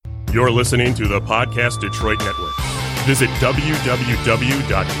You're listening to the Podcast Detroit Network. Visit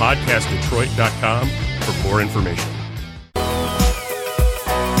www.podcastdetroit.com for more information.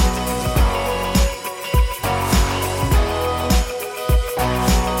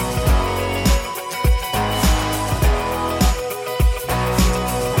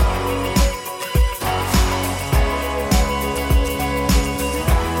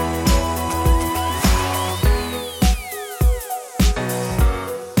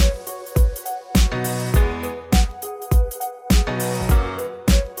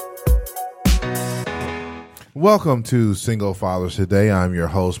 Welcome to Single Fathers Today. I'm your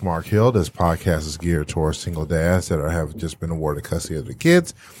host, Mark Hill. This podcast is geared towards single dads that have just been awarded custody of their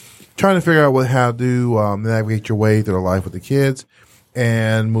kids, trying to figure out how to navigate your way through life with the kids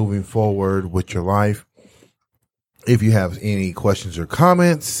and moving forward with your life. If you have any questions or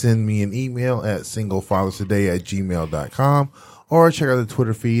comments, send me an email at singlefatherstoday@gmail.com or check out the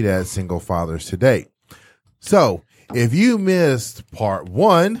Twitter feed at Single Fathers Today. So if you missed part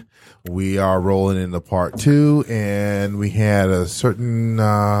one, we are rolling into part two, and we had a certain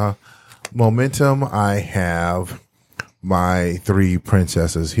momentum. I have my three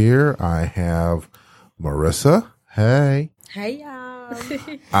princesses here. I have Marissa. Hey. Hey, y'all.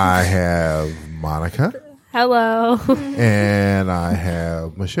 I have Monica. Hello. And I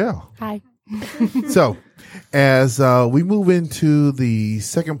have Michelle. Hi. So, as we move into the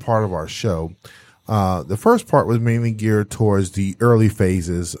second part of our show, the first part was mainly geared towards the early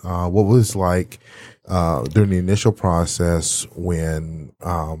phases, what was like during the initial process when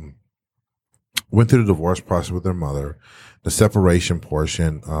went through the divorce process with their mother, the separation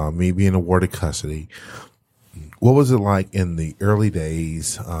portion, me being awarded custody. What was it like in the early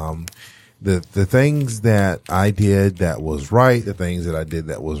days? The things that I did that was right, the things that I did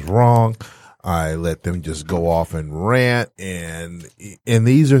that was wrong. I let them just go off and rant, and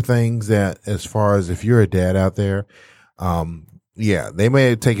these are things that, as far as if you're a dad out there, yeah, they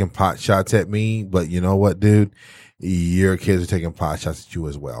may have taken pot shots at me, but you know what, dude, your kids are taking pot shots at you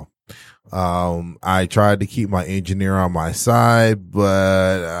as well. I tried to keep my engineer on my side,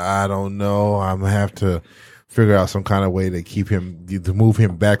 but I don't know. I'm gonna have to figure out some kind of way to keep him, to move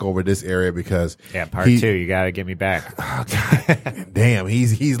him back over this area because part two, you got to get me back. Oh, God. Damn,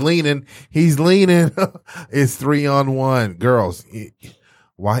 he's leaning. He's leaning. It's 3-on-1. Girls,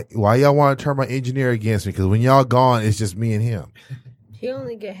 why y'all want to turn my engineer against me? Because when y'all gone, it's just me and him. He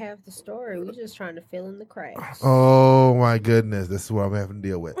only get half the story. We're just trying to fill in the cracks. Oh my goodness, this is what I'm having to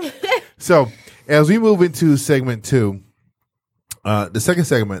deal with. So as we move into segment two, the second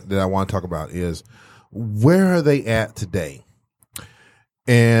segment that I want to talk about is, where are they at today?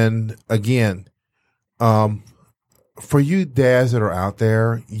 And again, for you dads that are out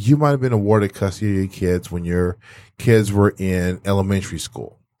there, you might have been awarded custody of your kids when your kids were in elementary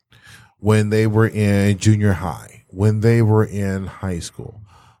school, when they were in junior high, when they were in high school.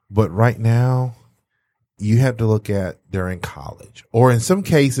 But right now, you have to look at they're in college, or in some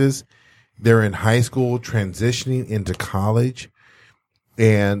cases, they're in high school transitioning into college.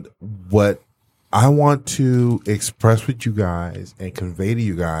 And what I want to express with you guys and convey to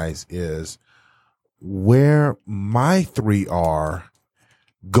you guys is where my three are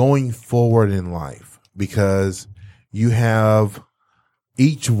going forward in life, because you have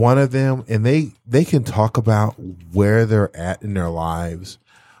each one of them and they can talk about where they're at in their lives.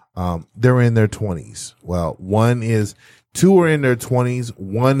 They're in their 20s. Well, two are in their 20s.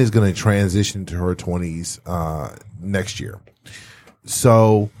 One is going to transition to her 20s next year.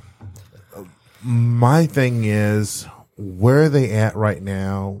 So my thing is, where are they at right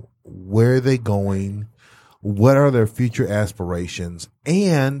now? Where are they going? What are their future aspirations?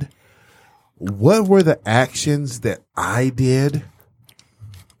 And what were the actions that I did,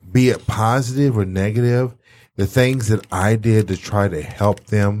 be it positive or negative, the things that I did to try to help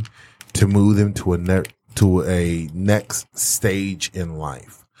them, to move them to a next stage in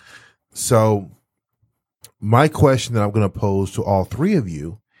life? So my question that I'm going to pose to all three of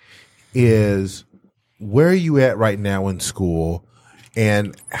you is, where are you at right now in school,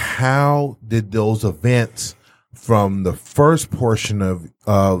 and how did those events from the first portion of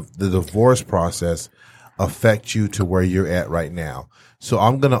the divorce process affect you to where you're at right now? So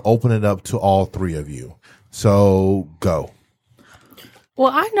I'm going to open it up to all three of you. So go.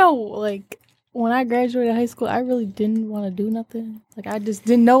 Well, I know, like, when I graduated high school, I really didn't want to do nothing. Like, I just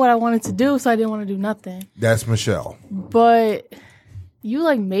didn't know what I wanted to do, so I didn't want to do nothing. That's Michelle. But you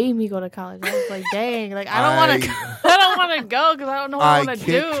like made me go to college. I was like, dang, like I don't want to go because I don't know what I want to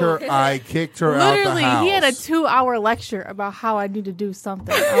do. I kicked her Literally, out the house. he had a 2-hour lecture about how I need to do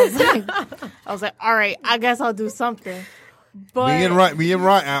something. I was like, all right, I guess I'll do something. But Me and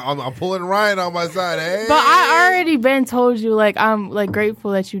Ryan. I'm pulling Ryan on my side. Hey. But I already been told you, like, I'm like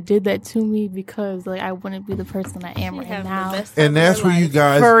grateful that you did that to me because like I wouldn't be the person I am right now. And that's where you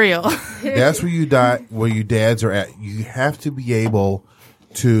guys, for real. That's where where you dads are at. You have to be able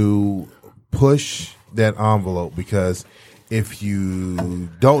to push that envelope because if you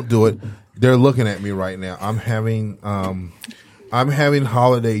don't do it, they're looking at me right now. I'm having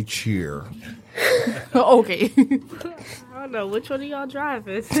holiday cheer. Okay. I don't know which one of y'all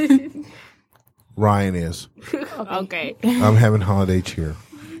driving. Ryan is. Okay. I'm having holiday cheer.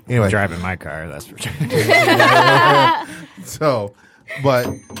 Anyway, Driving my car, that's for sure. so, but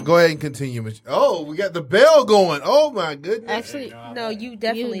go ahead and continue. Oh, we got the bell going. Oh my goodness. Actually, no, you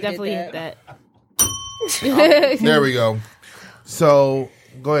definitely hit that. There we go. So,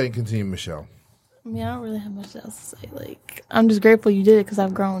 go ahead and continue, Michelle. I mean, I don't really have much else to say. Like, I'm just grateful you did it because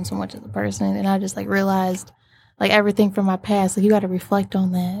I've grown so much as a person, and I just like realized like everything from my past. Like, you got to reflect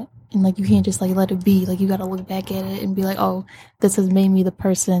on that, and like you can't just like let it be. Like, you got to look back at it and be like, oh, this has made me the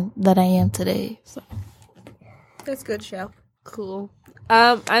person that I am today. So That's good, Shell. Cool.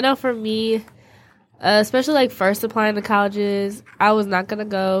 I know for me, especially like first applying to colleges, I was not gonna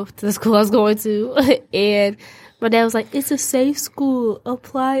go to the school I was going to, and my dad was like, "It's a safe school.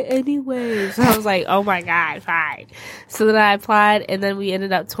 Apply anyways." So I was like, "Oh my god, fine." So then I applied, and then we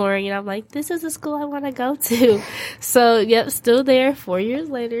ended up touring, and I'm like, "This is the school I want to go to." So yep, still there. 4 years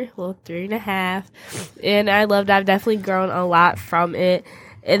later, well, 3.5, and I loved it. I've definitely grown a lot from it.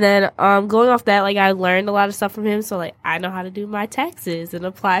 And then going off that, like, I learned a lot of stuff from him. So, like, I know how to do my taxes and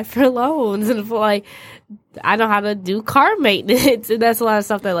apply for loans. And, like, I know how to do car maintenance. And that's a lot of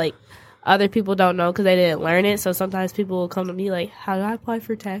stuff that, like, other people don't know because they didn't learn it. So sometimes people will come to me like, how do I apply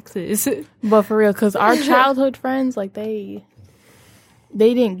for taxes? but for real, because our childhood friends, like, they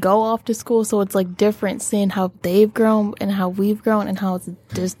didn't go off to school. So it's, like, different seeing how they've grown and how we've grown and how it's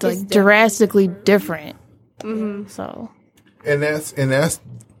just, like, drastically different. Mm-hmm. So... And that's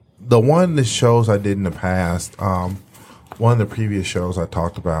the one that shows I did in the past. One of the previous shows I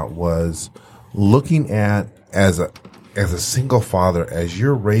talked about was looking at as a single father, as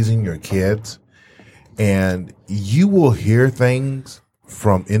you're raising your kids, and you will hear things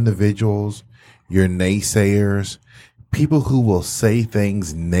from individuals, your naysayers, people who will say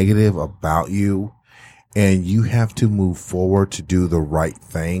things negative about you, and you have to move forward to do the right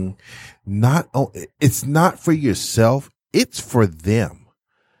thing. It's not for yourself. It's for them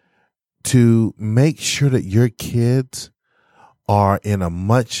to make sure that your kids are in a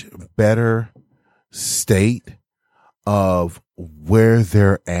much better state of where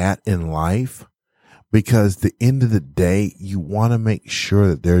they're at in life, because at the end of the day, you want to make sure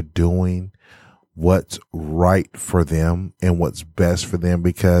that they're doing what's right for them and what's best for them,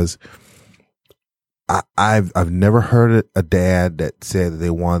 because I've never heard a dad that said that they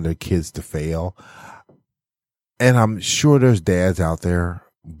wanted their kids to fail. And I'm sure there's dads out there,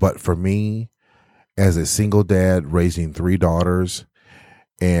 but for me, as a single dad raising 3 daughters,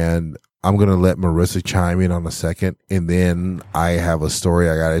 and I'm going to let Marissa chime in on a second, and then I have a story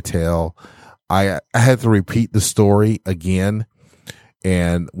I got to tell. I had to repeat the story again,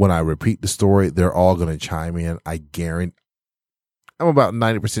 and when I repeat the story, they're all going to chime in. I guarantee. I'm about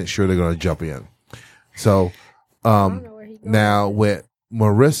 90% sure they're going to jump in. So, now with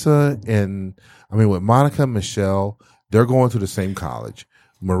Marissa with Monica and Michelle, they're going to the same college.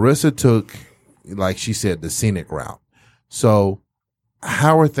 Marissa took, like she said, the scenic route. So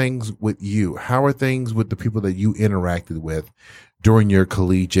how are things with you? How are things with the people that you interacted with during your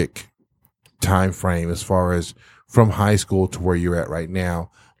collegiate time frame, as far as from high school to where you're at right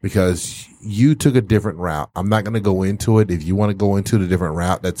now? Because you took a different route. I'm not going to go into it. If you want to go into the different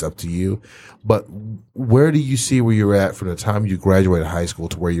route, that's up to you. But where do you see where you're at from the time you graduated high school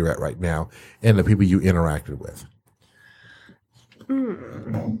to where you're at right now, and the people you interacted with?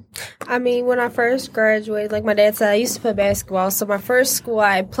 I mean, when I first graduated, like my dad said, I used to play basketball. So my first school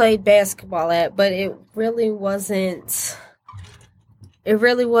I played basketball at, but it really wasn't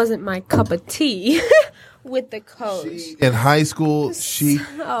my cup of tea. With the coach. In high school, she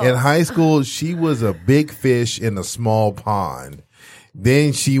was a big fish in a small pond.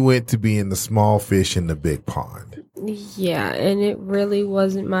 Then she went to being the small fish in the big pond. Yeah, and it really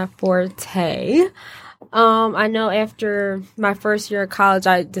wasn't my forte. I know after my first year of college,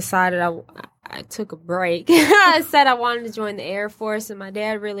 I decided I took a break. I said I wanted to join the Air Force, and my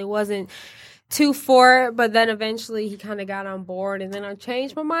dad really wasn't too for it, but then eventually he kind of got on board, and then I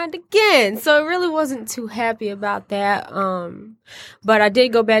changed my mind again. So I really wasn't too happy about that. But I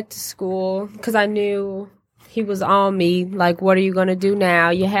did go back to school because I knew he was on me. Like, what are you going to do now?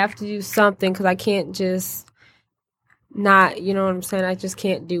 You have to do something, because I can't just not, you know what I'm saying? I just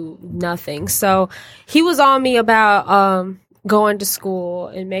can't do nothing. So he was on me about going to school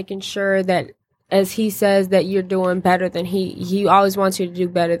and making sure that, as he says, that you're doing better than he always wants you to do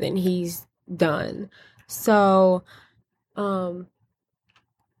better than he's done. So, what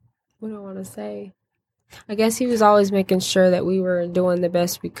do I want to say? I guess he was always making sure that we were doing the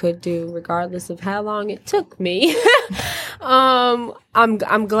best we could do, regardless of how long it took me.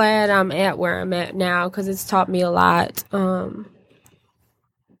 I'm glad I'm at where I'm at now because it's taught me a lot.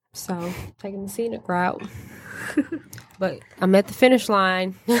 So taking the scenic route, but I'm at the finish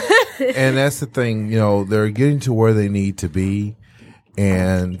line. And that's the thing, they're getting to where they need to be,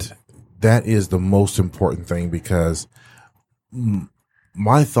 and that is the most important thing because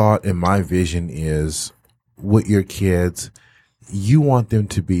my thought and my vision is with your kids, you want them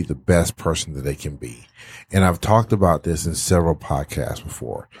to be the best person that they can be. And I've talked about this in several podcasts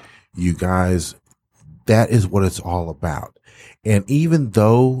before. You guys, that is what it's all about. And even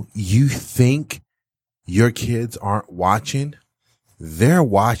though you think your kids aren't watching, they're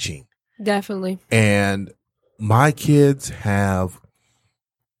watching. Definitely. And my kids have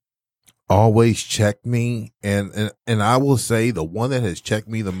always checked me. And I will say the one that has checked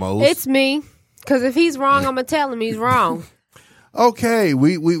me the most. It's me. Because if he's wrong, I'm going to tell him he's wrong. Okay,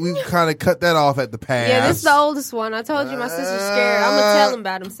 we kind of cut that off at the pass. Yeah, this is the oldest one. I told you my sister's scared. I'm going to tell him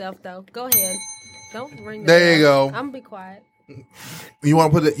about himself, though. Go ahead. Don't ring the bell. There you go. I'm going to be quiet. You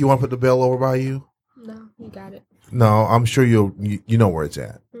want to put the bell over by you? No, you got it. No, I'm sure you know where it's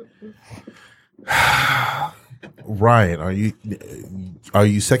at. Ryan, are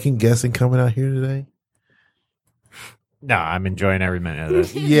you second guessing coming out here today? No, I'm enjoying every minute of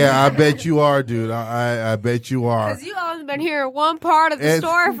this. Yeah, I bet you are, dude. I bet you are. Because you all have been hearing one part of the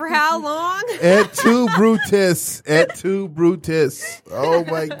story for how long? Et tu, Brutus. Et tu, Brutus. Oh,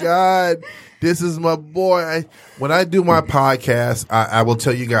 my God. This is my boy. When I do my podcast, I will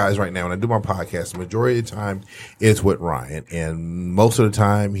tell you guys right now, when I do my podcast, the majority of the time it's with Ryan. And most of the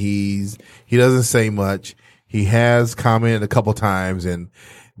time he doesn't say much. He has commented a couple times, and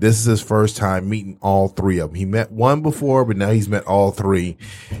this is his first time meeting all three of them. He met one before, but now he's met all three.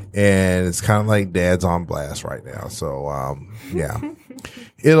 And it's kind of like dad's on blast right now. So, yeah,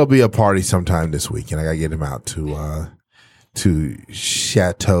 it'll be a party sometime this week. And I got to get him out to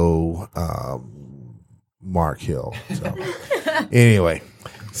Chateau, Mark Hill. So anyway,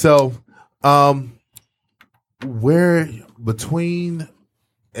 where between,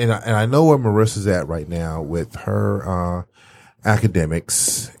 and I know where Marissa's at right now with her,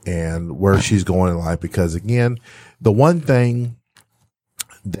 academics and where she's going in life, because again, the one thing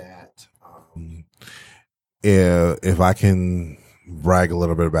that if I can brag a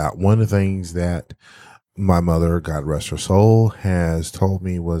little bit about, one of the things that my mother, God rest her soul, has told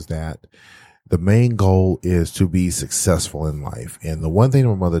me was that the main goal is to be successful in life. And the one thing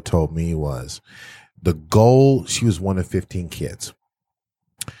my mother told me was the goal, she was one of 15 kids,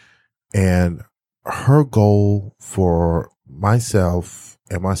 and her goal for myself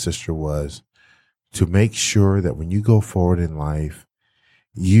and my sister was to make sure that when you go forward in life,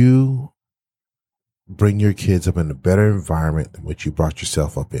 you bring your kids up in a better environment than what you brought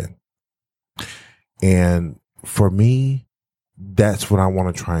yourself up in. And for me, that's what I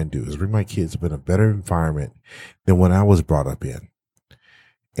want to try and do, is bring my kids up in a better environment than when I was brought up in.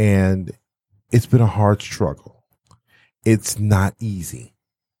 And it's been a hard struggle. It's not easy.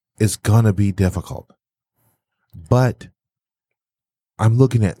 It's going to be difficult. But I'm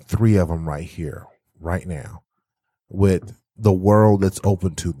looking at three of them right here, right now, with the world that's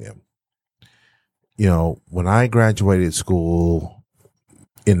open to them. When I graduated school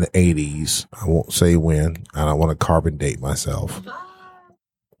in the 80s, I won't say when, I don't want to carbon date myself.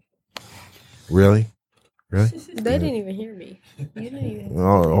 Really? They didn't even hear me. You didn't even.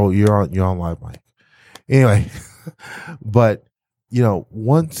 You're on live mic. Anyway, but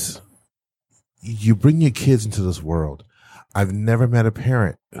once you bring your kids into this world, I've never met a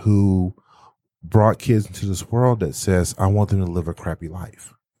parent who brought kids into this world that says, I want them to live a crappy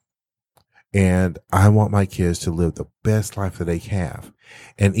life. And I want my kids to live the best life that they have.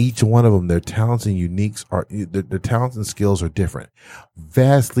 And each one of them, their talents and their talents and skills are different,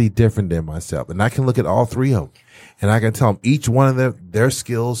 vastly different than myself. And I can look at all three of them and I can tell them each one of them, their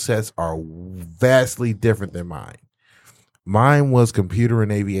skill sets are vastly different than mine. Mine was computer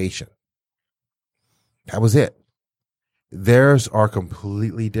and aviation. That was it. Theirs are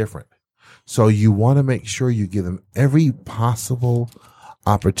completely different. So you want to make sure you give them every possible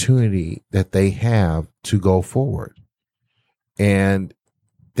opportunity that they have to go forward. And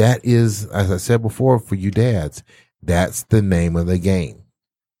that is, as I said before, for you dads, that's the name of the game.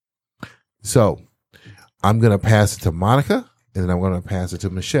 So, I'm going to pass it to Monica, and then I'm going to pass it to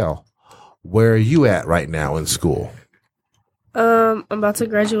Michelle. Where are you at right now in school? I'm about to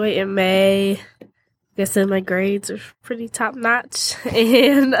graduate in May. Like I said, my grades are pretty top notch,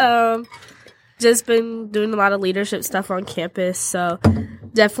 and just been doing a lot of leadership stuff on campus. So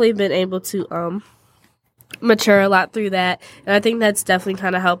definitely been able to mature a lot through that, and I think that's definitely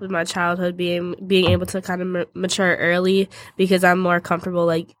kind of helped in my childhood, being able to kind of mature early, because I'm more comfortable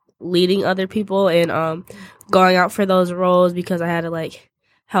like leading other people and going out for those roles, because I had to like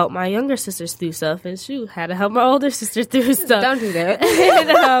help my younger sisters through stuff, and had to help my older sister through stuff. Don't do that.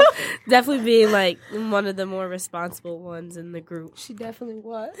 And, definitely being like one of the more responsible ones in the group. She definitely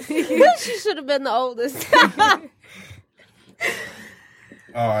was. She should have been the oldest.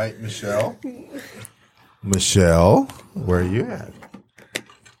 All right, Michelle. Michelle, where are you at?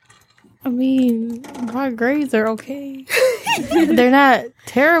 I mean, my grades are okay. They're not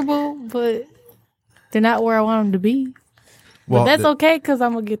terrible, but they're not where I want them to be. Well, but that's okay, because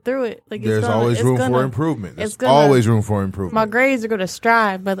I'm going to get through it. Like, there's always room for improvement. There's always room for improvement. My grades are going to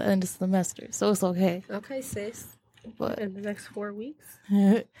strive by the end of the semester, so it's okay. Okay, sis. But In the next 4 weeks.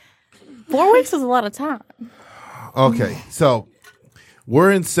 4 weeks is a lot of time. Okay, so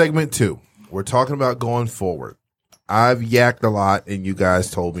we're in segment 2. We're talking about going forward. I've yacked a lot, and you guys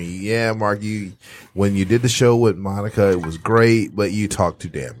told me, yeah, Mark, when you did the show with Monica, it was great, but you talked too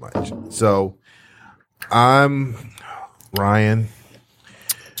damn much. So Ryan,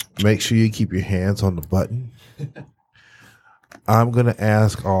 make sure you keep your hands on the button. I'm going to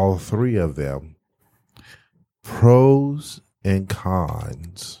ask all 3 of them pros and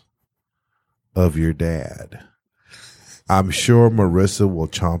cons of your dad. I'm sure Marissa will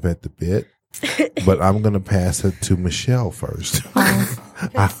chomp at the bit, but I'm going to pass it to Michelle first. Like,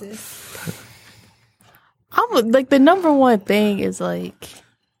 the number one thing is, like,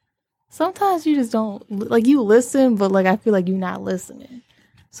 sometimes you just don't, like, you listen, but, like, I feel like you're not listening.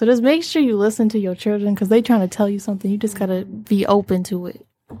 So just make sure you listen to your children, because they trying to tell you something. You just got to be open to it.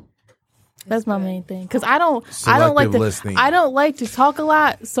 That's my main thing. Because I don't like to talk a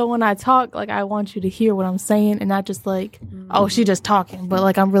lot. So when I talk, like, I want you to hear what I'm saying, and not just like, oh, she just talking, but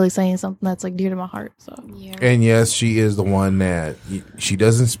like I'm really saying something that's like dear to my heart. So Yeah. And yes, she is the one that she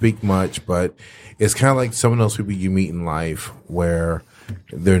doesn't speak much, but it's kind of like some of those people you meet in life where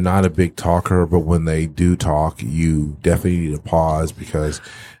they're not a big talker, but when they do talk, you definitely need to pause, because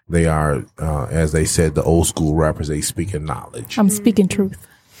they are, as they said, the old school rappers, they speak in knowledge. I'm speaking truth.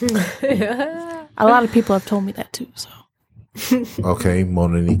 A lot of people have told me that too. So Okay,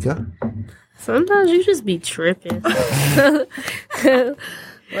 Monanica. Sometimes you just be tripping.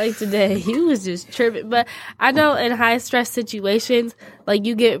 Like today, you was just tripping. But I know in high stress situations, like,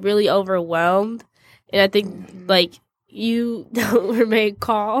 you get really overwhelmed. And I think, like, you don't remain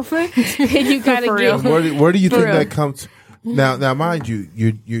calm. And you kind of get... Where do you think that comes? Now, mind you,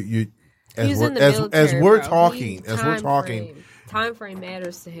 as we're talking, time frame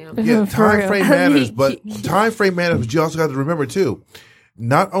matters to him. Yeah, time frame matters, but time frame matters. But you also got to remember too.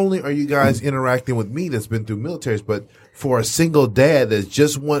 Not only are you guys interacting with me that's been through militaries, but for a single dad that's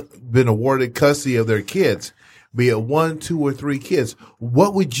just been awarded custody of their kids, be it 1, 2, or 3 kids,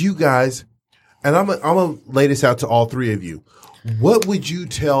 what would you guys? And I'm gonna lay this out to all 3 of you. What would you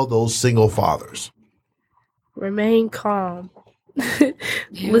tell those single fathers? Remain calm.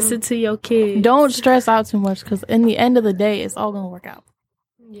 Listen to your kids. don't stress out too much, because in the end of the day, it's all gonna work out.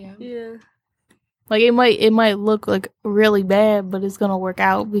 Yeah. Like, it might look like really bad, but it's gonna work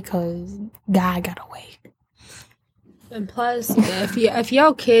out because God got away. And plus, if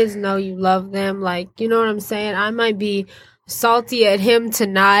your kids know you love them, like, you know what I'm saying? I might be salty at him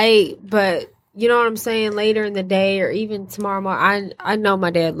tonight, but you know what I'm saying, later in the day or even tomorrow morning, I know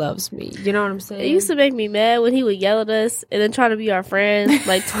my dad loves me. You know what I'm saying? It used to make me mad when he would yell at us and then try to be our friends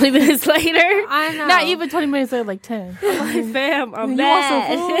like 20 minutes later. I know. Not even 20 minutes later, like 10. I'm like, fam, I'm You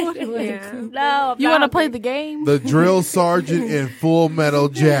mad. want some food? Yeah. No, You want to play the game? The drill sergeant in Full Metal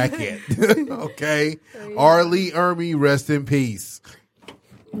Jacket. Okay, R. Lee Ermey, rest in peace.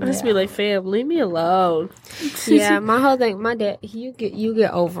 I just be like, fam, leave me alone. Yeah, my whole thing, my dad, you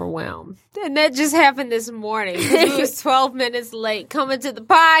get overwhelmed. And that just happened this morning. 'Cause we was 12 minutes late coming to the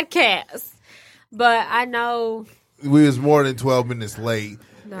podcast. But I know. We was more than 12 minutes late.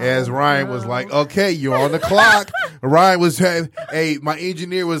 As Ryan was like, okay, you're on the clock. Ryan was my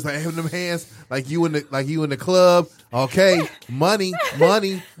engineer was like having them hands like you in the club. Okay, money.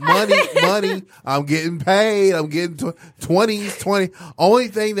 I'm getting paid. I'm getting 20. Only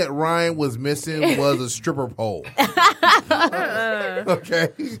thing that Ryan was missing was a stripper pole.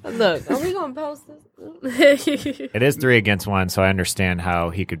 Okay. Look, are we going to post this? It is 3 against 1, so I understand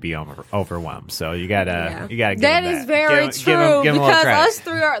how he could be overwhelmed. So you gotta give him That is very true give him a little because credit. us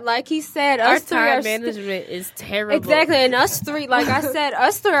three are, like he said, Our us three are time management is terrible. exactly, and us three, like I said,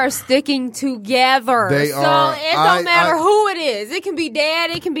 us three are sticking together. They so are. it don't matter who it is. It can be dad,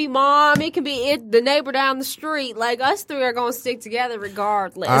 it can be mom, it can be the neighbor down the street. Like us three are gonna stick together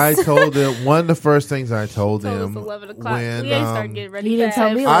regardless. I told them one of the first things I told Told us them 11 o'clock. when We ain't start getting ready. You didn't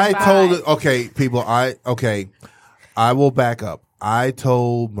tell me. I Like, told it. Okay, people. I will back up. I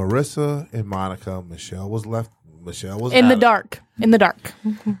told Marissa and Monica. Michelle was in the out. dark. In the dark.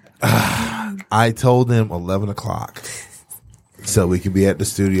 I told them 11 o'clock, so we could be at the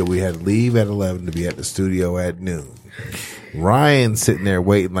studio. We had to leave at 11 to be at the studio at noon. Ryan's sitting there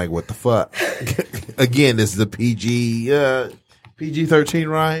waiting, like, what the fuck? Again, this is a PG-13,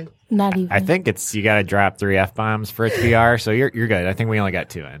 Ryan. Not even. I think it's you got to drop 3 F-bombs for it to be R, so you're good. I think we only got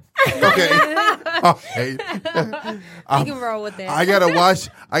 2 in. Okay. Okay. you can roll with that. I gotta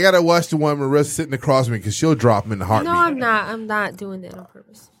watch the one Marissa sitting across me because she'll drop them in the heartbeat. No, I'm not. I'm not doing that on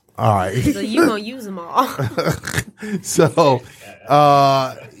purpose. All right. So you gonna use them all? So,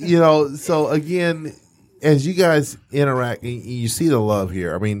 so again, as you guys interact, you see the love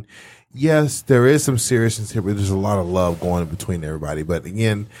here. I mean, yes, there is some seriousness here, but there's a lot of love going between everybody. But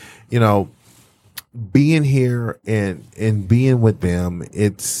again, being here and being with them,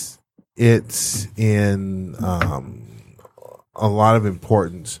 it's in a lot of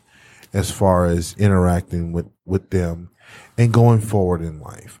importance as far as interacting with them and going forward in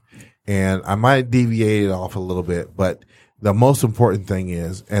life. And I might deviate it off a little bit, but the most important thing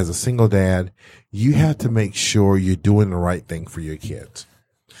is, as a single dad, you have to make sure you're doing the right thing for your kids.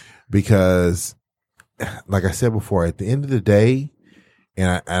 Because, like I said before, at the end of the day,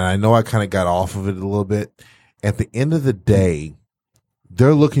 and I know I kind of got off of it a little bit, at the end of the day,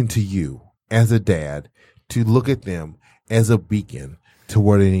 they're looking to you as a dad to look at them as a beacon to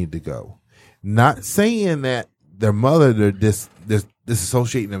where they need to go. Not saying that their mother they're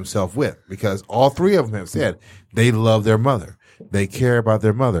disassociating themselves with, because all 3 of them have said they love their mother. They care about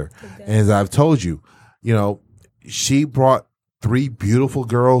their mother. And as I've told you, she brought 3 beautiful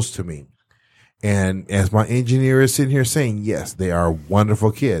girls to me. And as my engineer is sitting here saying, yes, they are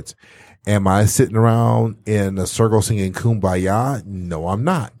wonderful kids. Am I sitting around in a circle singing Kumbaya? No, I'm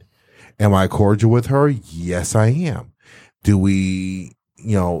not. Am I cordial with her? Yes, I am. Do we,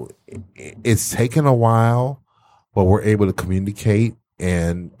 it's taken a while, but we're able to communicate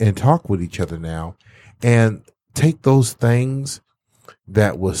and talk with each other now and take those things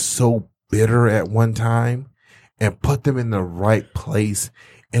that was so bitter at one time and put them in the right place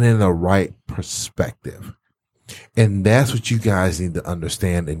and in the right perspective. And that's what you guys need to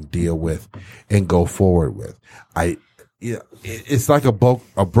understand and deal with and go forward with. It's like a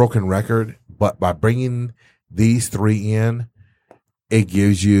broken record, but by bringing these 3 in, it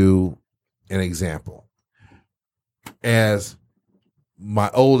gives you an example. As my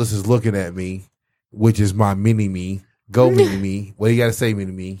oldest is looking at me, which is my mini me, go mini me. What do you got to say,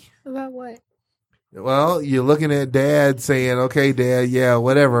 mini me? About what? Well, you're looking at Dad saying, okay, Dad, yeah,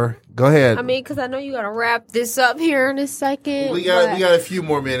 whatever. Go ahead. I mean, because I know you got to wrap this up here in a second. We got a few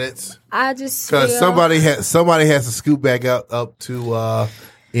more minutes. I just Because somebody has to scoot back up to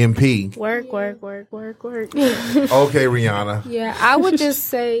MP. Work. Okay, Rihanna. Yeah, I would just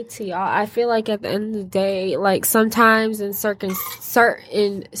say to y'all, I feel like at the end of the day, like sometimes in certain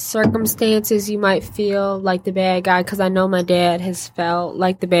circumstances, you might feel like the bad guy, because I know my dad has felt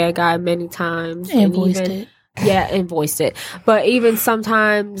like the bad guy many times. And voiced it. Yeah, and voiced it. But even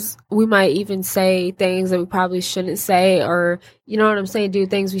sometimes we might even say things that we probably shouldn't say, or, you know what I'm saying, do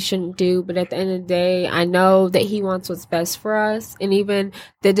things we shouldn't do. But at the end of the day, I know that he wants what's best for us. And even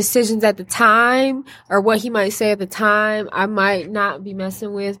the decisions at the time, or what he might say at the time, I might not be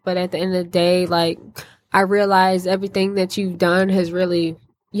messing with. But at the end of the day, like, I realize everything that you've done has really,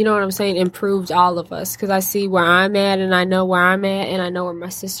 you know what I'm saying, improved all of us. Because I see where I'm at, and I know where I'm at, and I know where my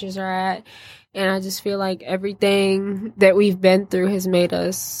sisters are at. And I just feel like everything that we've been through has made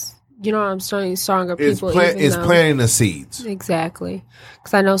us, you know what I'm saying, stronger people. It's planting the seeds. Exactly.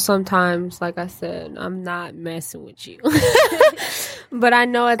 Because I know sometimes, like I said, I'm not messing with you. But I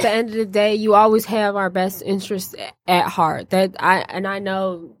know at the end of the day, you always have our best interests at heart. I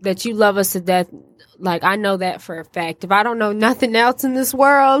know that you love us to death. Like, I know that for a fact. If I don't know nothing else in this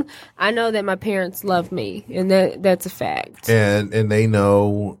world, I know that my parents love me, and that's a fact. And they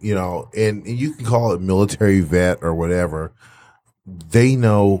know, and you can call it military vet or whatever. They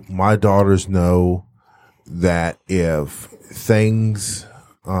know, my daughters know that if things,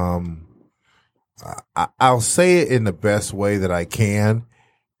 I'll say it in the best way that I can.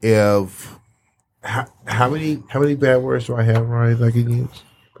 If how many bad words do I have, Ryan, that I can use?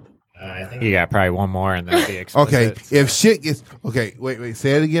 I think you got probably one more, and then be explicit. Okay, if shit gets wait,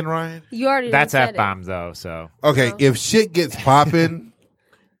 say it again, Ryan. You already That's said F-bombs, though, so. Okay, if shit gets popping,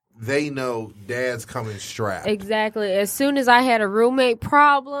 they know Dad's coming strapped. Exactly. As soon as I had a roommate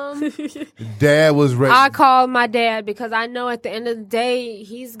problem, Dad was ready. I called my dad because I know at the end of the day,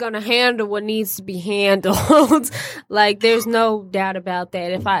 he's going to handle what needs to be handled. Like, there's no doubt about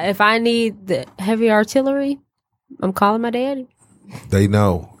that. If I need the heavy artillery, I'm calling my daddy. They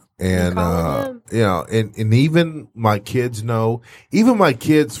know. And, and even my kids know, even my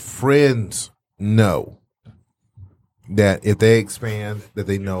kids' friends know that if they expand, that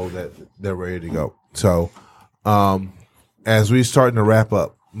they know that they're ready to go. So, as we're starting to wrap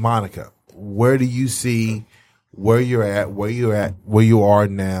up, Monica, where do you see where you are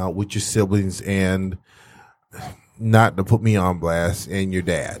now with your siblings, and not to put me on blast, and your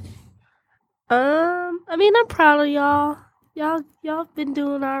dad? I mean, I'm proud of y'all. Y'all been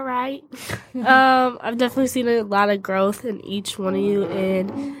doing all right. I've definitely seen a lot of growth in each one of you,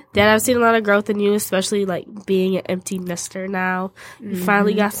 and Dad, I've seen a lot of growth in you, especially like being an empty nester now. You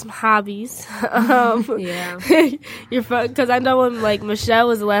finally got some hobbies. Yeah. You're fun, because I know when like Michelle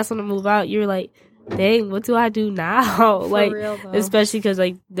was the last one to move out, you were like, dang, what do I do now? Like, real, though. especially because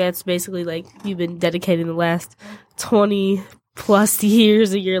like that's basically like you've been dedicating the last 20 plus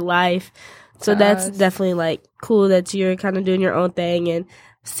years of your life. So that's definitely like cool that you're kind of doing your own thing and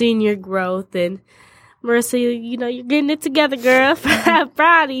seeing your growth. And Marissa, you're getting it together, girl.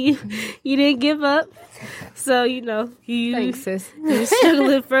 Proud of you. You didn't give up. So, Thanks, sis. You was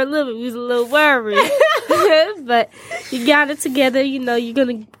struggling for a little bit. We was a little worried. But you got it together. You're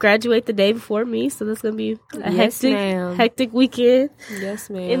going to graduate the day before me. So that's going to be a hectic weekend. Yes,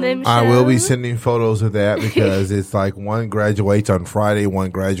 ma'am. And then I will be sending photos of that because it's like one graduates on Friday,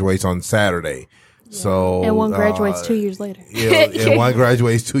 one graduates on Saturday. Yeah. So and one graduates 2 years later. And one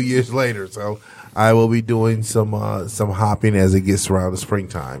graduates 2 years later. So I will be doing some hopping as it gets around the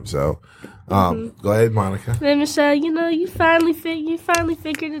springtime. So go ahead, Monica. Then Michelle, you finally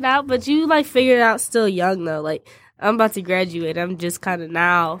figured it out, but you like figured it out still young though. Like, I'm about to graduate. I'm just kind of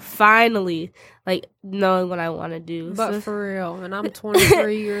now finally like knowing what I want to do. But for real, and I'm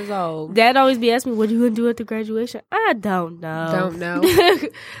 23 years old. Dad always be asking me, what are you going to do at the graduation? I don't know.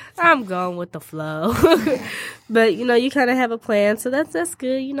 I'm going with the flow. But, you kind of have a plan. So that's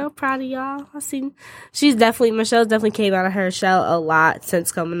good. Proud of y'all. Michelle's definitely came out of her shell a lot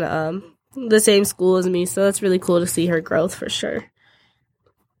since coming to the same school as me. So that's really cool to see her growth for sure.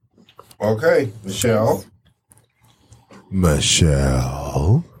 Okay, Michelle.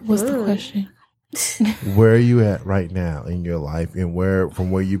 What's the question? Where are you at right now in your life, and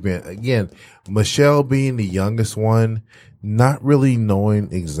from where you've been? Again, Michelle being the youngest one, not really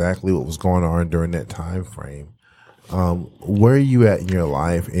knowing exactly what was going on during that time frame. Where are you at in your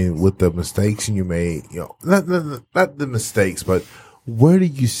life, and with the mistakes you made? Not the mistakes, but where do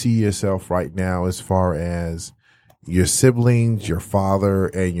you see yourself right now as far as your siblings, your father,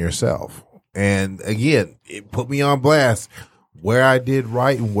 and yourself? And again, it put me on blast where I did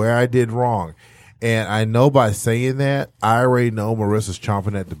right and where I did wrong. And I know by saying that, I already know Marissa's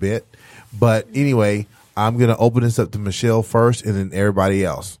chomping at the bit. But anyway, I'm going to open this up to Michelle first and then everybody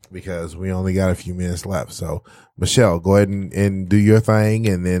else because we only got a few minutes left. So, Michelle, go ahead and do your thing.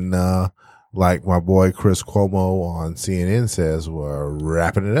 And then, like my boy Chris Cuomo on CNN says, we're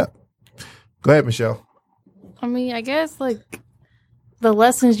wrapping it up. Go ahead, Michelle. I mean, I guess like the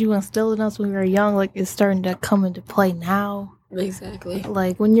lessons you instilled in us when we were young, like, is starting to come into play now. Exactly.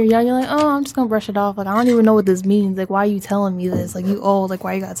 Like, when you're young, you're like, oh, I'm just going to brush it off. Like, I don't even know what this means. Like, why are you telling me this? Like, you old. Like,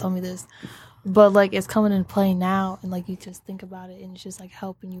 why you got to tell me this? But, like, it's coming into play now. And, like, you just think about it. And it's just, like,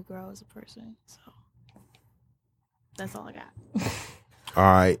 helping you grow as a person. So, that's all I got. All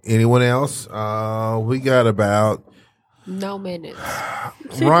right. Anyone else? We got about... No minutes.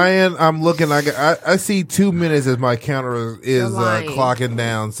 Ryan, I'm looking. I see 2 minutes as my counter is clocking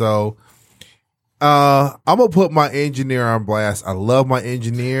down. So I'm gonna put my engineer on blast. I love my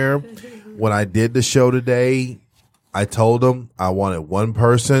engineer. When I did the show today, I told him I wanted one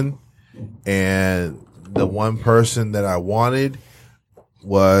person, and the one person that I wanted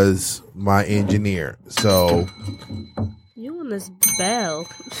was my engineer. So you on this bell?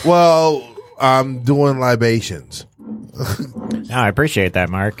 Well, I'm doing libations. No, I appreciate that,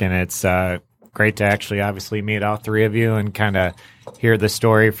 Mark, and it's great to actually obviously meet all three of you and kind of hear the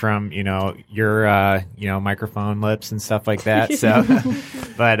story from your microphone lips and stuff like that. So,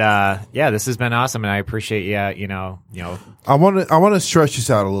 but yeah, this has been awesome, and I appreciate I want to stretch this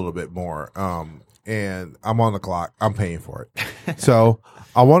out a little bit more, and I'm on the clock. I'm paying for it, so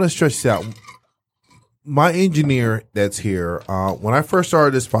I want to stretch this out. my engineer that's here, when I first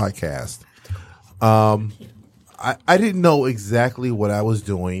started this podcast, I didn't know exactly what I was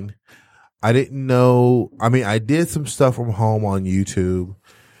doing. I didn't know. I mean, I did some stuff from home on YouTube,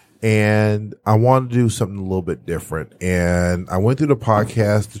 and I wanted to do something a little bit different. And I went through the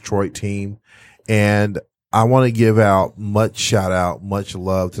podcast Detroit team, and I want to give out much shout out, much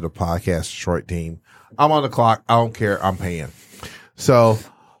love to the podcast Detroit team. I'm on the clock. I don't care. I'm paying. So,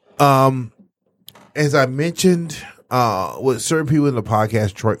 as I mentioned, with certain people in the podcast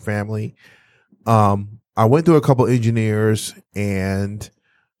Detroit family, I went through a couple engineers, and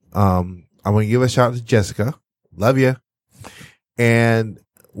I'm going to give a shout out to Jessica. Love you. And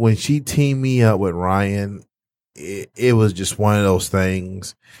when she teamed me up with Ryan, it was just one of those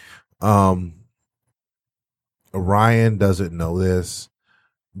things. Ryan doesn't know this,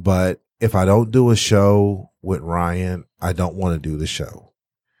 but if I don't do a show with Ryan, I don't want to do the show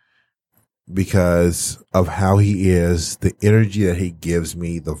because of how he is, the energy that he gives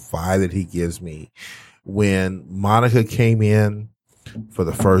me, the vibe that he gives me. When Monica came in for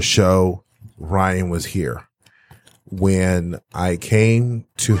the first show, Ryan was here. When I came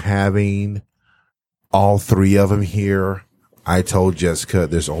to having all three of them here, I told Jessica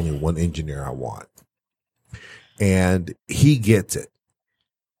there's only one engineer I want. And he gets it.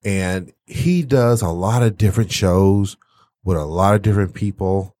 And he does a lot of different shows with a lot of different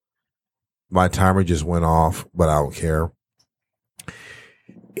people. My timer just went off, but I don't care.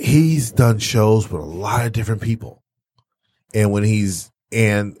 He's done shows with a lot of different people.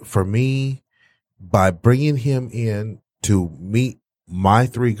 And for me, by bringing him in to meet my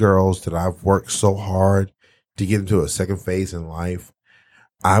three girls that I've worked so hard to get into a second phase in life,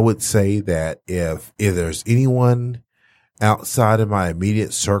 I would say that if there's anyone outside of my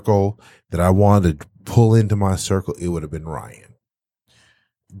immediate circle that I wanted to pull into my circle, it would have been Ryan.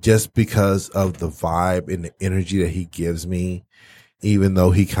 Just because of the vibe and the energy that he gives me, even though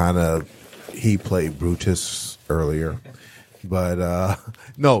he played Brutus earlier. But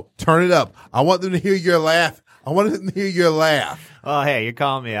no, turn it up. I want them to hear your laugh. Oh, hey, you're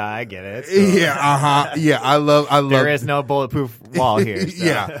calling me. I get it. So. Yeah, yeah. I love. There is no bulletproof wall here. So.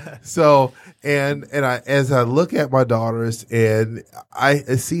 Yeah. So as I look at my daughters and I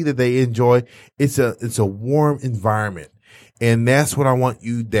see that they enjoy, it's a warm environment, and that's what I want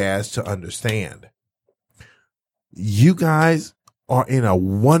you dads to understand. You guys are in a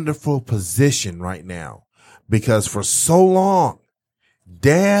wonderful position right now because for so long,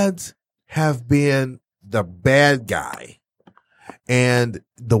 dads have been the bad guy. And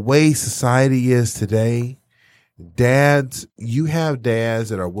the way society is today, you have dads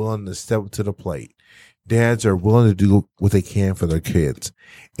that are willing to step up to the plate. Dads are willing to do what they can for their kids.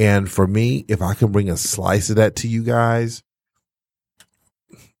 And for me, if I can bring a slice of that to you guys,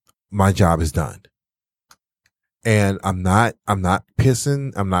 my job is done. And I'm not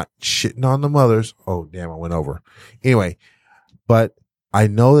pissing, I'm not shitting on the mothers. Oh, damn, I went over. Anyway, but I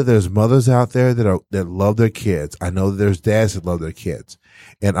know that there's mothers out there that love their kids. I know that there's dads that love their kids.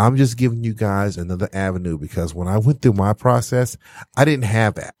 And I'm just giving you guys another avenue because when I went through my process, I didn't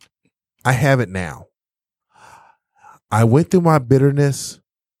have that. I have it now. I went through my bitterness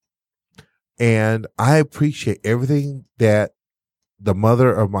and I appreciate everything that the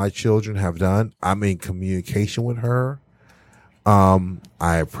mother of my children have done. I'm in communication with her.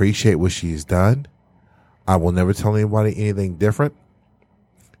 I appreciate what she's done. I will never tell anybody anything different.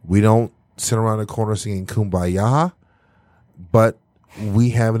 We don't sit around the corner singing Kumbaya, but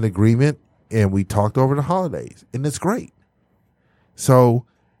we have an agreement and we talked over the holidays, and it's great. So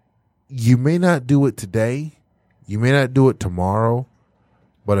you may not do it today, you may not do it tomorrow,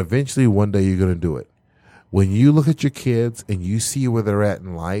 but eventually one day you're going to do it. When you look at your kids and you see where they're at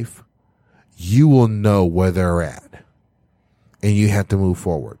in life, you will know where they're at, and you have to move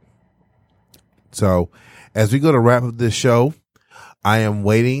forward. So as we go to wrap up this show, I am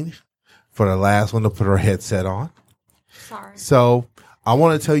waiting for the last one to put her headset on. Sorry. So I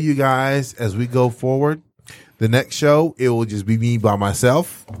want to tell you guys as we go forward, the next show, it will just be me by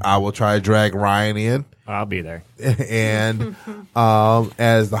myself. I will try to drag Ryan in. I'll be there. And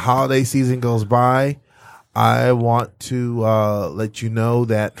as the holiday season goes by, I want to let you know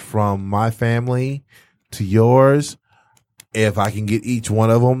that from my family to yours, if I can get each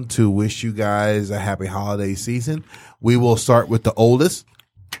one of them to wish you guys a happy holiday season, we will start with the oldest,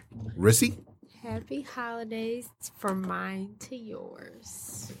 Rissy. Happy holidays from mine to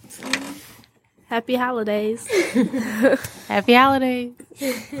yours. Happy holidays. Happy holidays.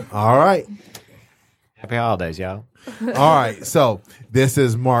 All right. Happy holidays, y'all. All right. So this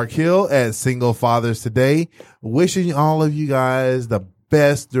is Mark Hill at Single Fathers Today, wishing all of you guys the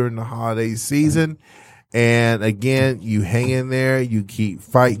best during the holiday season. And again, you hang in there, you keep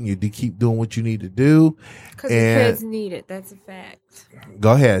fighting, you keep doing what you need to do. Because the kids need it. That's a fact.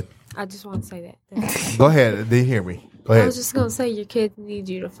 Go ahead. I just want to say that. Go ahead. They hear me. Go I ahead. was just going to say your kids need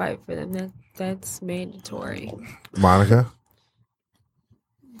you to fight for them. That's mandatory. Monica?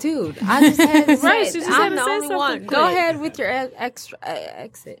 Dude, I just had to say Right, it. she just I'm had to the say only something one. quick. Go ahead with your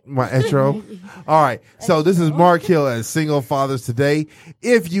exit. My intro. All right. So this is Mark Hill at Single Fathers Today.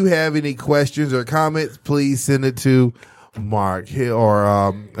 If you have any questions or comments, please send it to Mark Hill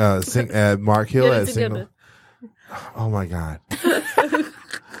or at Mark Hill Get it at Single. together. Oh my God.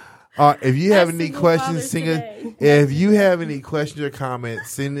 If you have any questions, if you have any questions or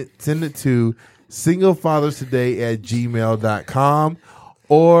comments, send it to singlefatherstoday@gmail.com,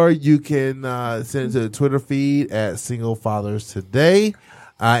 or you can send it to the Twitter feed at Single Fathers Today.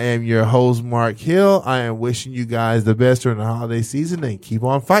 I am your host, Mark Hill. I am wishing you guys the best during the holiday season and keep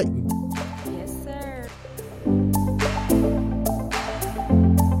on fighting.